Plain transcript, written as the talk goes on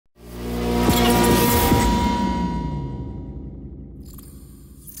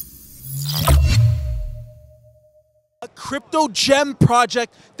crypto gem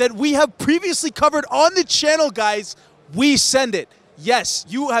project that we have previously covered on the channel, guys. WeSendit. Yes,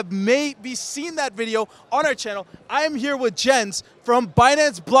 you have maybe seen that video on our channel. I am here with Jens from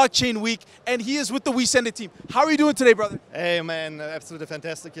Binance Blockchain Week, and he is with the WeSendit team. How are you doing today, brother? Hey, man, absolutely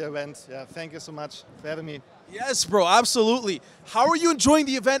fantastic event. Yeah, thank you so much for having me. Yes, bro, absolutely. How are you enjoying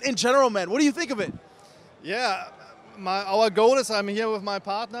the event in general, man? What do you think of it? Yeah, our goal is I'm here with my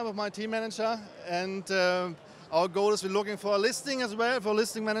partner, with my team manager, and our goal is we're looking for a listing as well, for a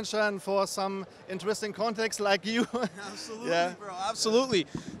listing manager and for some interesting contacts like you. Absolutely, yeah. Bro, absolutely.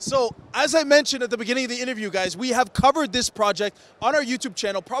 So, as I mentioned at the beginning of the interview, guys, we have covered this project on our YouTube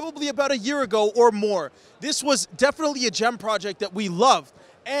channel probably about a year ago or more. This was definitely a gem project that we loved.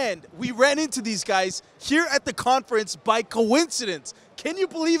 And we ran into these guys here at the conference by coincidence. Can you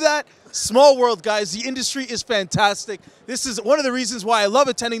believe that? Small world, guys. The industry is fantastic. This is one of the reasons why I love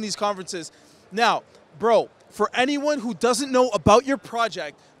attending these conferences. Now, bro, for anyone who doesn't know about your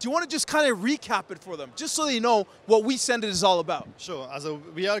project, do you want to just kind of recap it for them, just so they know what WeSendit is all about? Sure. Also,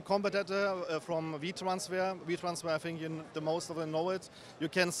 we are a competitor from vTransfer. vTransfer, I think the most of them know it. You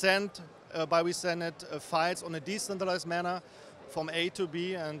can send by WeSendit files on a decentralized manner from A to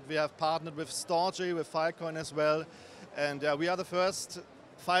B, and we have partnered with Storjy, with Filecoin as well. And we are the first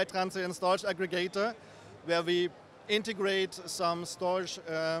file transfer and storage aggregator where we integrate some storage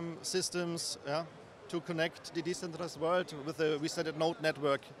systems to connect the decentralized world with the WeSendit node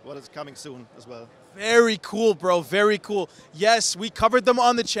network, what is coming soon as well. Very cool, bro. Very cool. Yes, we covered them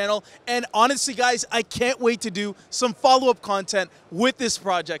on the channel. And honestly, guys, I can't wait to do some follow-up content with this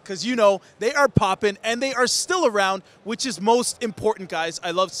project because, you know, they are popping and they are still around, which is most important, guys.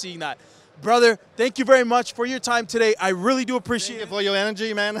 I love seeing that. Brother, thank you very much for your time today. I really do appreciate it. Thank you for your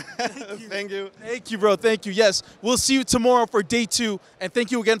energy, man. Thank you. Thank you, bro. Thank you. Yes, we'll see you tomorrow for day 2. And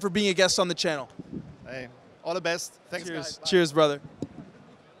thank you again for being a guest on the channel. Hey, all the best. Thanks, Cheers. guys. Cheers, brother.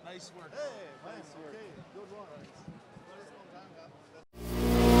 Nice work. Hey, nice work. Okay, good one.